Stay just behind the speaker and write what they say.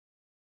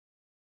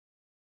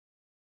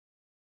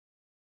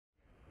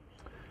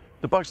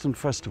The Buxton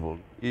Festival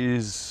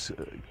is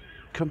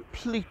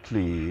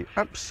completely,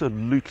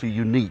 absolutely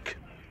unique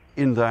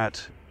in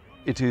that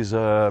it is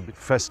a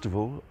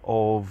festival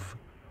of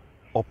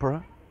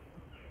opera,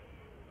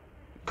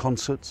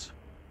 concerts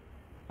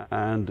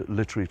and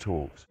literary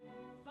talks.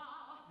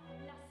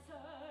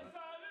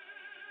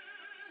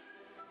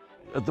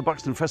 At the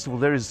Buxton Festival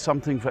there is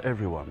something for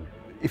everyone.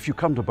 If you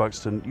come to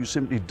Buxton, you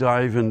simply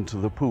dive into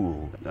the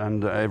pool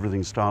and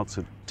everything starts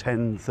at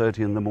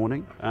 10:30 in the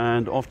morning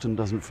and often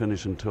doesn't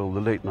finish until the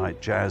late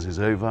night jazz is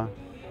over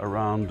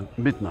around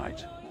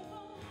midnight.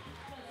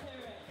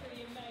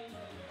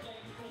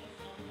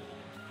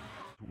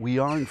 We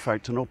are in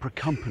fact an opera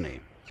company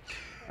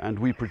and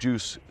we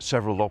produce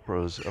several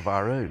operas of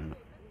our own,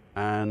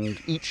 and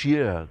each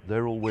year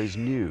they're always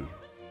new.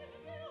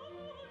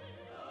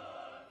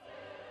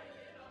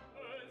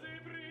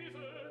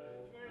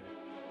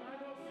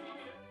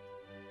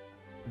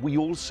 We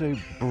also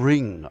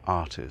bring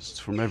artists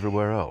from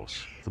everywhere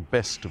else, the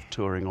best of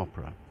touring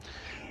opera,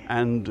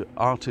 and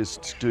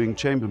artists doing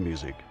chamber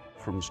music,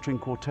 from string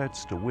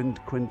quartets to wind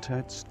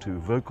quintets to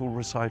vocal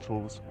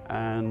recitals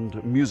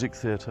and music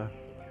theatre.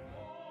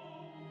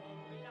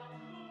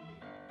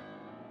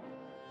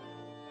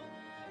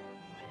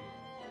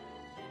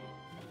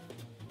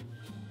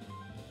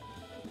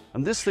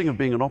 And this thing of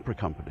being an opera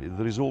company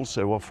that is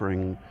also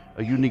offering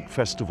a unique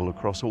festival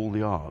across all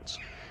the arts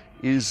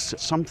is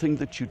something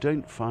that you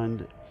don't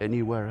find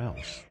anywhere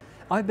else.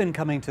 I've been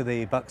coming to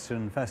the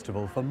Buxton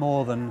Festival for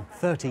more than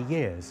 30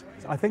 years.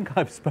 I think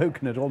I've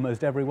spoken at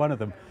almost every one of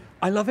them.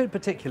 I love it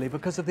particularly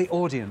because of the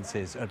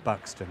audiences at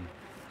Buxton.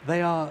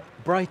 They are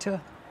brighter,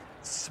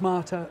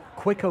 smarter,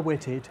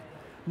 quicker-witted,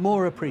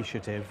 more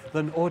appreciative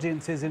than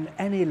audiences in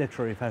any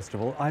literary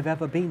festival I've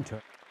ever been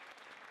to.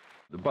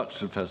 The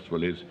Buxton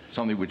Festival is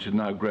something which has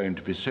now grown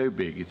to be so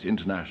big, it's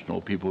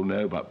international. People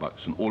know about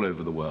Buxton all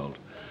over the world.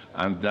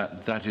 And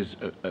that is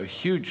a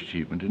huge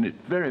achievement, and it's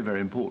very,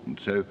 very important.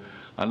 So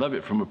I love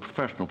it from a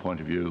professional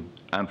point of view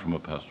and from a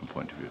personal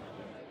point of view.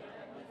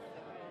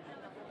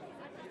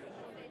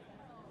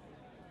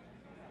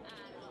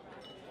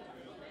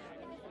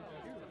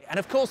 And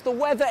of course the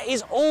weather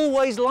is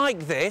always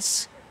like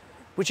this,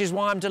 which is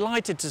why I'm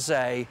delighted to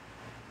say,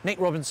 Nick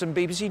Robinson,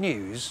 BBC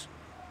News,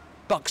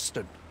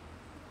 Buxton,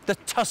 the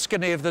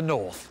Tuscany of the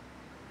North.